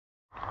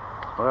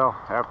Well,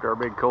 after our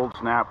big cold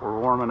snap, we're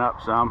warming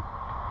up some.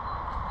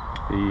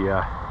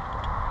 The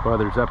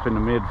weather's up in the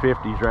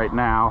mid-50s right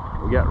now.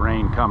 We got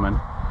rain coming,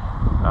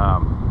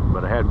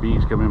 but I had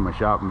bees come in my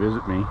shop and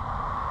visit me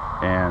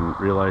and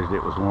realized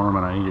it was warm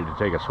and I needed to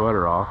take a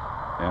sweater off,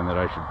 and that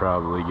I should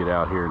probably get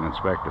out here and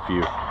inspect a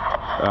few.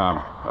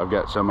 I've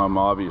got some of them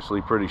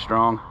obviously pretty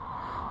strong,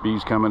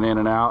 bees coming in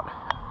and out,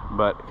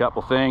 but a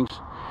couple things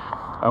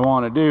I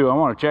want to do. I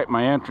want to check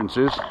my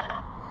entrances,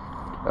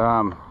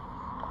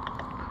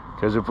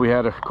 because if we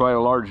had quite a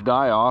large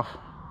die-off,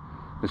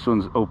 this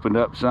one's opened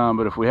up some,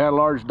 but if we had a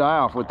large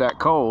die-off with that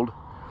cold,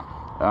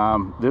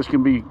 this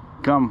can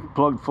become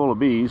plugged full of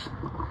bees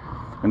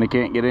and they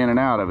can't get in and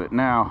out of it.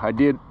 Now, I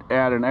did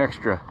add an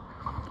extra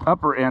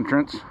upper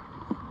entrance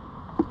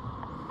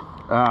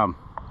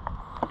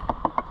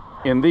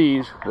in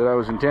these that I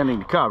was intending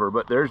to cover,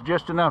 but there's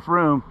just enough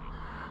room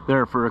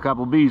there for a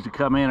couple bees to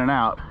come in and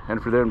out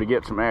and for them to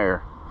get some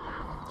air.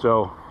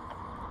 So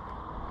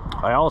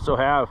I also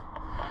have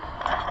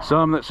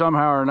some that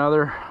somehow or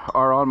another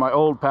are on my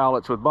old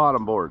pallets with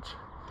bottom boards,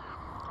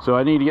 so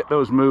I need to get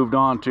those moved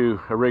onto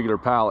a regular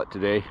pallet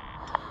today.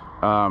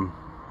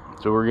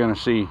 So we're going to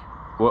see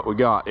what we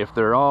got. If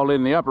they're all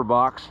in the upper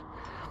box,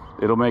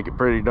 it'll make it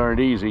pretty darn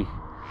easy.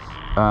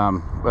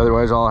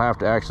 Otherwise I'll have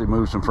to actually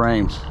move some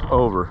frames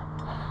over.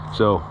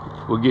 So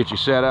we'll get you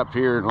set up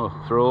here and we'll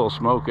throw a little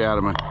smoke at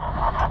them and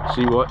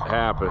see what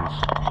happens.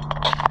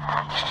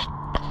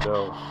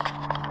 So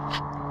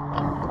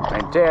my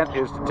intent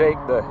is to take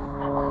the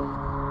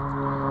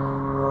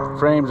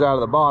frames out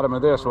of the bottom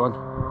of this one,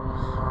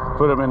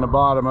 put them in the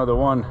bottom of the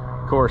one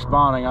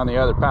corresponding on the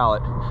other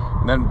pallet,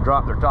 and then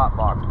drop their top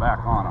box back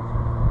on them.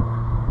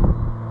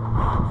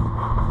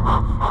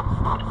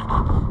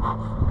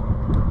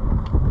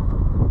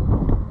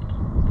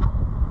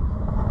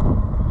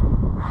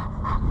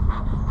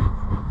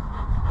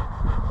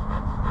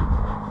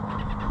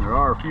 There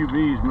are a few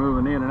bees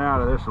moving in and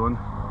out of this one,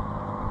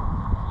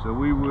 so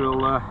we will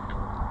get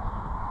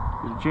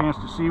a chance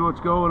to see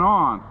what's going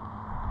on.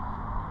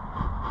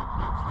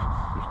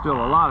 There's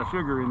still a lot of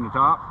sugar in the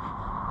top.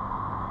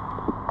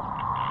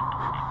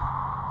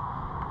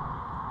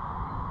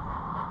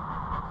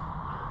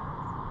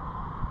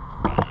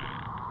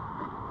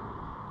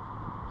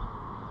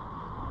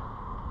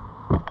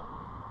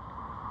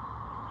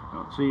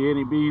 Don't see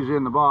any bees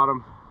in the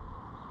bottom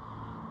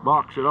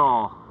box at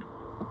all.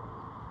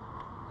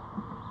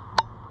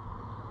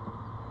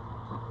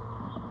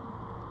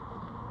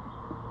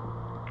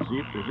 See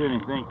if there's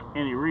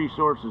any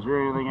resources or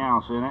anything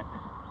else in it.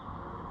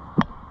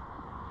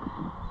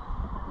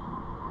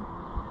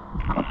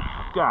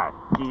 God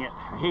dang it,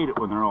 I hate it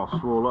when they're all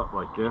swole up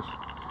like this.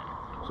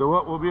 So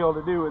what we'll be able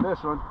to do with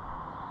this one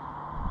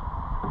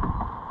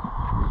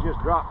is just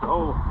drop the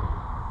whole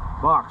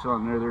box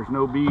on there. There's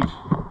no bees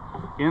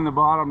in the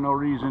bottom, no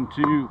reason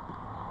to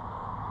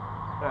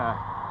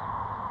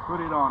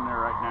put it on there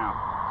right now.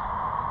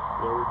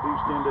 So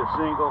reduced into a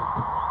single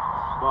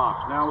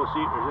box. Now we'll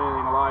see if there's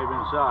anything alive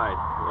inside.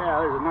 Yeah,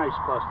 there's a nice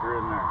cluster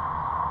in there.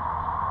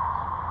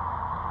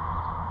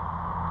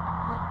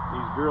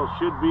 These girls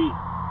should be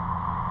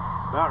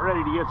about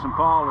ready to get some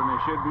pollen. They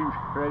should be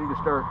ready to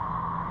start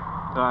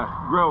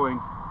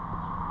growing.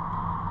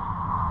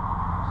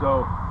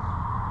 So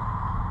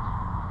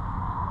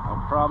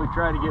I'll probably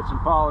try to get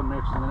some pollen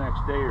mixed in the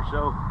next day or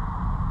so.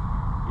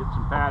 Get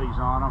some patties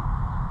on them.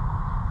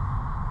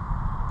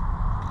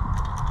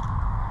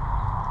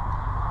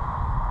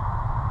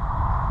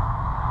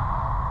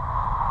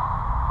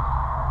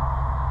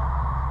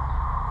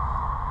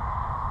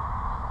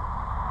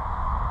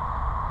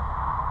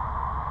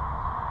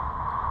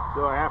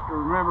 So I have to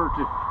remember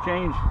to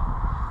change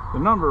the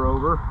number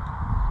over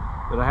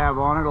that I have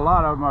on it. A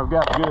lot of them I've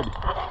got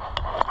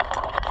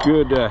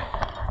good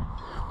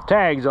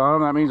tags on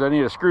them. That means I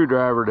need a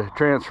screwdriver to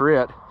transfer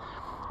it.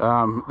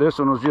 This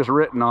one was just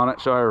written on it,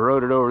 so I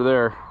wrote it over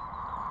there.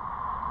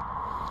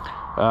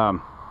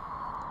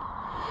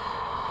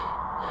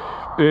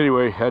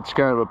 Anyway, that's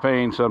kind of a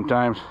pain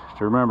sometimes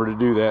to remember to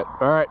do that.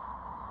 All right.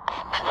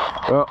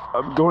 Well,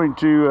 I'm going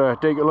to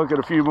take a look at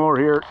a few more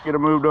here, get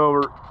them moved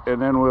over,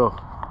 and then we'll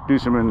do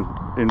some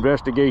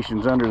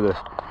investigations under the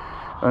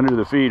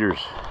feeders.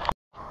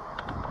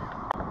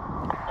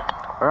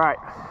 All right,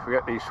 we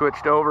got these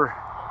switched over.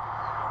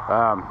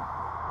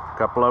 A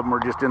couple of them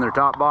were just in their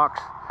top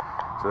box,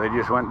 so they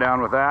just went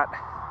down with that,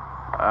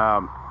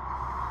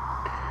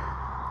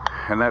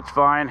 and that's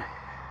fine.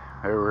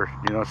 There were,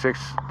 you know,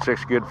 six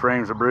good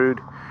frames of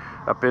brood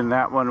up in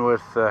that one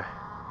with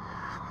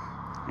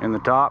in the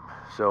top,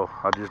 so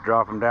I'll just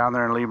drop them down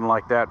there and leave them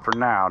like that for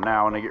now.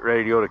 Now when they get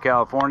ready to go to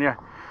California,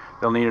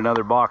 they'll need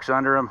another box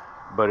under them,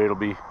 but it'll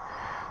be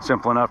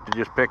simple enough to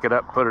just pick it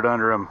up, put it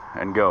under them,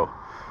 and go.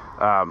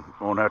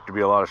 Won't have to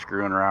be a lot of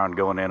screwing around,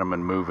 going in them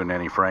and moving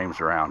any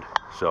frames around.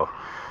 So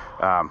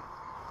I'm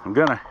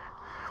gonna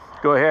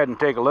go ahead and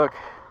take a look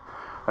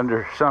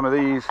under some of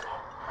these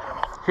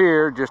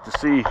here just to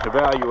see,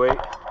 evaluate,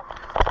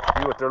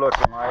 see what they're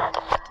looking like.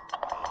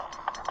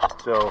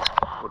 So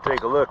we'll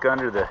take a look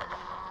under the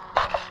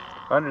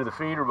under the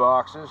feeder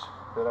boxes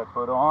that I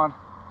put on.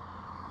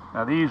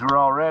 Now these were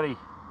already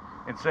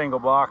in single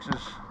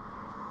boxes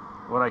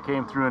when I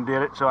came through and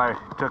did it, so I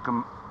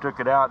took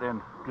it out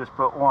and just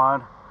put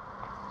one.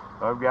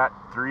 So I've got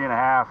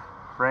 3.5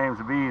 frames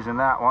of bees in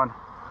that one.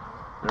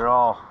 They're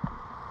all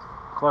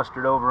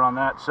clustered over on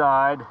that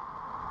side.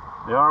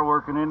 They are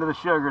working into the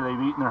sugar.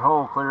 They've eaten their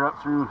hole clear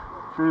up through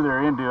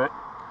there into it.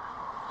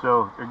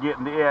 So they're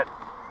getting to it.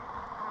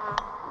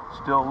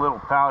 Still a little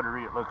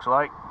powdery, it looks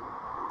like.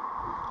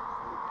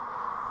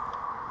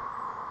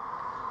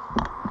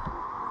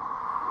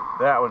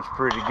 That one's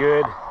pretty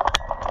good.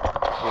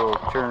 We'll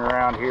turn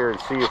around here and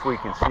see if we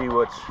can see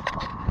what's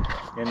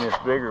in this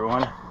bigger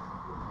one.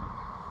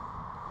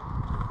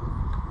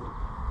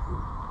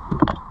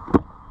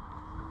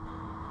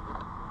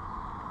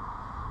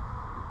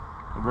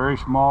 A very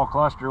small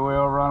cluster way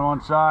over on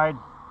one side.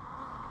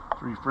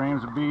 3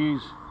 frames of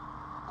bees.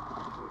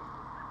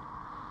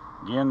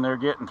 Again, they're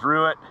getting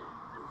through it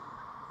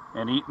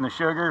and eating the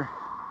sugar.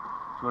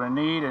 That's what I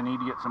need. I need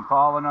to get some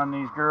pollen on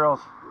these girls.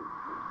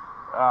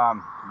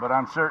 But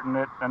I'm certain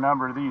that a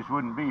number of these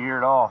wouldn't be here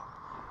at all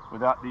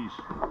without these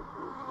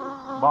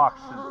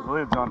boxes,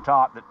 lids on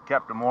top that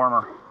kept them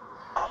warmer.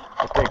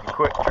 I'll take a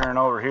quick turn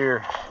over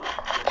here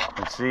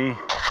and see.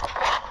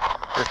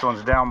 This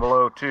one's down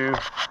below too.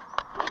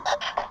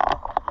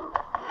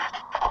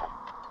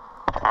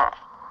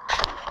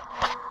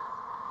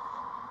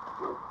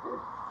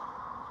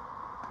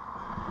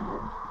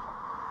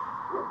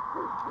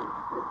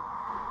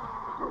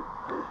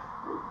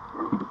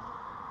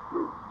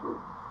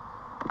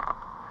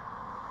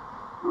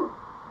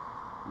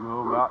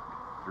 Go about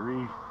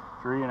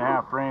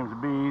 3.5 frames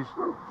of bees.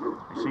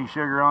 I see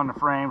sugar on the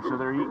frame, so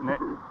they're eating it.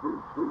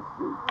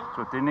 That's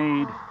what they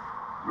need.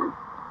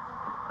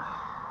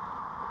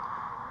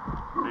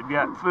 They've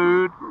got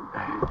food.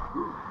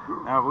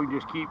 Now if we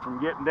just keep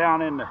from getting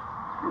down into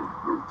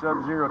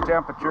sub-zero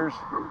temperatures,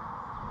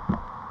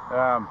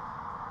 that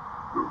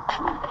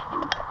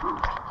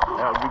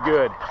would be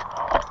good.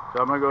 So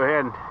I'm going to go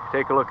ahead and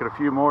take a look at a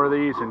few more of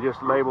these and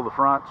just label the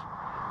fronts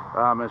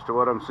as to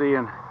what I'm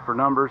seeing for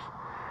numbers,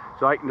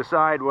 so I can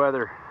decide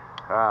whether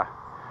I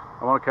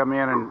want to come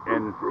in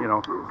and you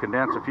know,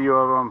 condense a few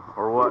of them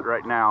or what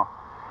right now.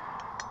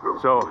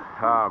 So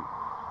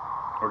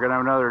we're going to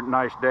have another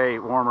nice day,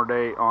 warmer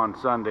day on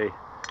Sunday.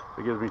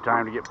 So it gives me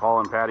time to get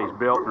pollen patties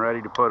built and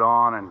ready to put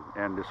on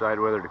and decide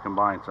whether to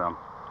combine some.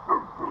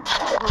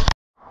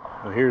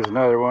 So here's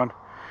another one.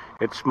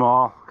 It's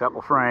small, a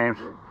couple frames.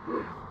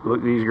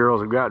 Look, these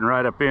girls have gotten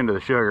right up into the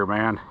sugar,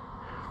 man.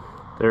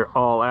 They're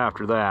all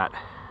after that.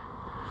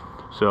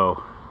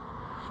 So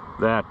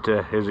that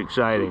is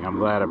exciting. I'm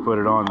glad I put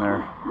it on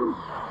there.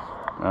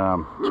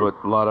 It's what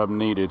a lot of them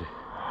needed.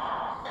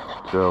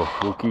 So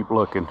we'll keep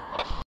looking.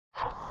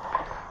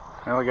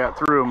 Well, I got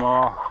through them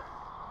all.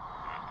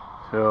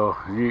 So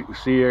you can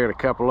see I got a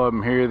couple of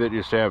them here that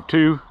just have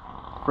 2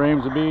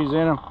 frames of bees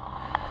in them.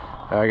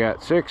 I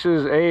got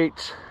 6s,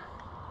 8s,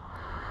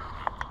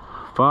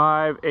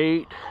 5,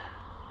 8,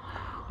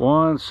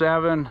 1,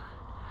 7.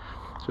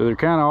 So they're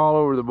kind of all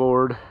over the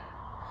board.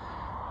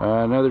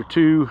 Another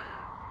 2.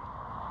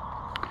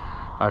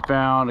 I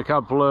found a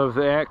couple of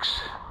the X.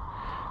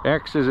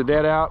 X is a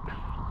dead out.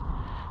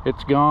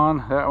 It's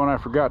gone. That one I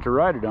forgot to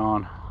write it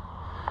on.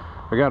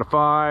 I got a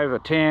 5, a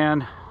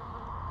 10,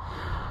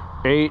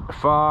 8,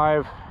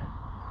 5.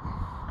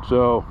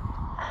 So,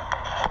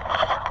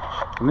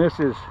 and this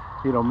is,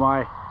 you know,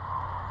 my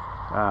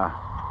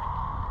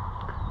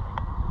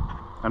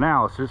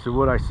analysis of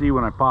what I see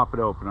when I pop it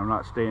open. I'm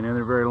not staying in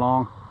there very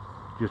long,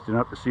 just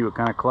enough to see what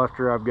kind of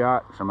cluster I've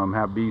got. Some of them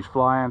have bees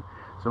flying.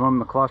 Some of them,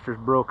 the clusters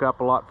broke up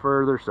a lot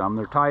further. Some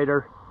they're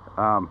tighter.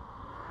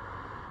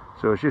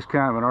 So it's just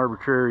kind of an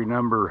arbitrary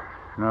number.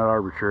 Not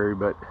arbitrary,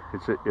 but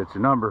it's a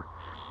number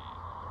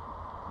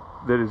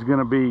that is going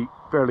to be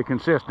fairly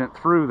consistent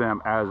through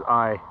them as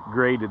I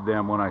graded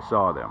them when I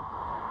saw them.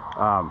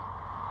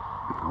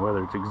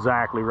 Whether it's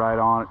exactly right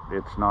on it,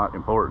 it's not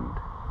important.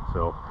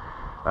 So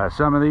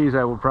some of these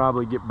I will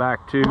probably get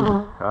back to.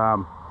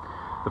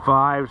 The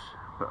 5s,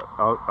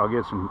 I'll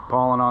get some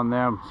pollen on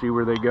them, see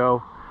where they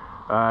go.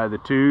 The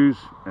 2s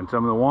and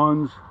some of the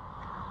 1s,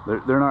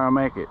 they're not gonna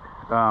make it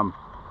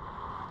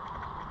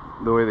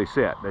the way they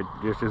sit. That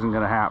just isn't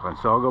gonna happen.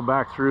 So I'll go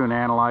back through and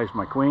analyze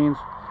my queens,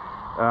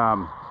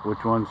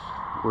 which ones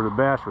were the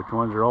best, which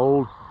ones are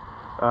old,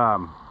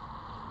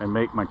 and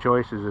make my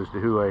choices as to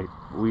who I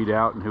weed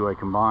out and who I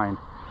combine.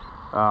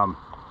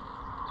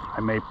 I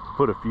may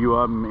put a few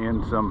of them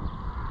in some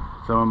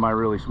of my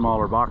really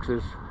smaller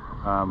boxes.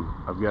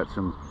 I've got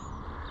some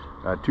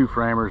 2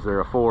 framers.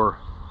 They're a 4.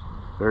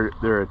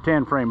 They're a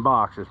 10 frame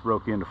box that's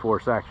broke into 4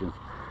 sections,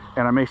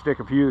 and I may stick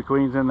a few of the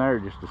queens in there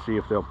just to see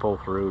if they'll pull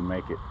through and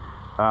make it.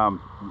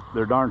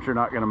 They're darn sure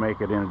not going to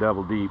make it in a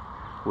double deep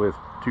with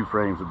 2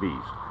 frames of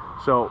bees.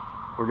 So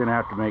we're going to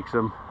have to make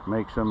some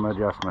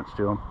adjustments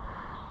to them,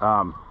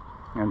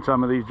 and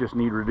some of these just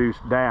need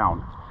reduced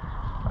down.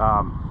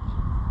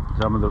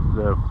 Some of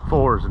the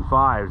 4s and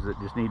 5s that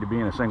just need to be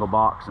in a single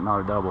box and not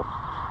a double.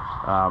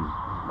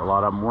 A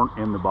lot of them weren't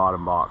in the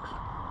bottom box.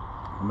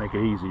 I'll make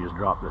it easy, just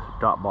drop the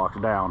top box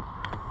down.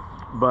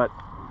 But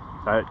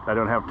I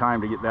don't have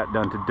time to get that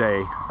done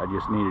today. I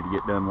just needed to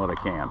get done what I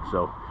can.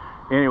 So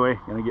anyway,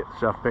 gonna get the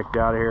stuff picked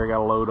out of here. I got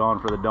a load on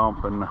for the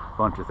dump and a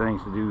bunch of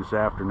things to do this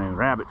afternoon.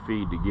 Rabbit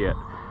feed to get.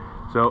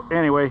 So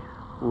anyway,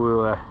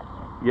 we'll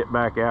get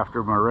back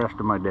after my rest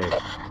of my day.